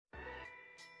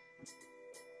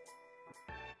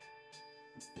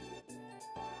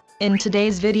In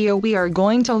today's video we are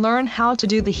going to learn how to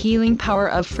do the healing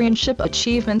power of friendship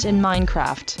achievement in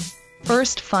Minecraft.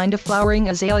 First, find a flowering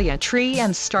azalea tree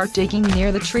and start digging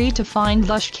near the tree to find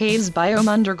lush caves biome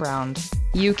underground.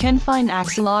 You can find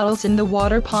axolotls in the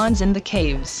water ponds in the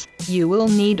caves. You will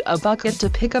need a bucket to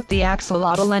pick up the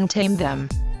axolotl and tame them.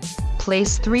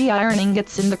 Place 3 iron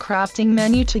ingots in the crafting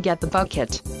menu to get the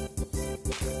bucket.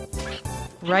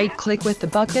 Right-click with the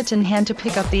bucket in hand to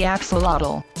pick up the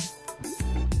axolotl.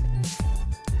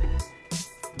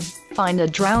 Find a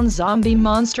drowned zombie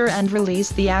monster and release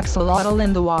the axolotl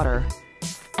in the water.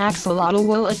 Axolotl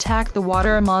will attack the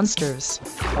water monsters.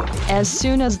 As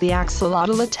soon as the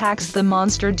axolotl attacks the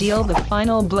monster, deal the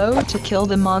final blow to kill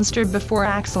the monster before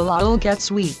axolotl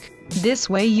gets weak. This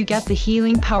way you get the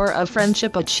healing power of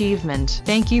friendship achievement.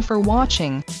 Thank you for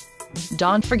watching.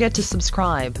 Don't forget to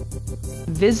subscribe.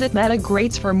 Visit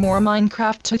Metagrates for more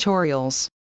Minecraft tutorials.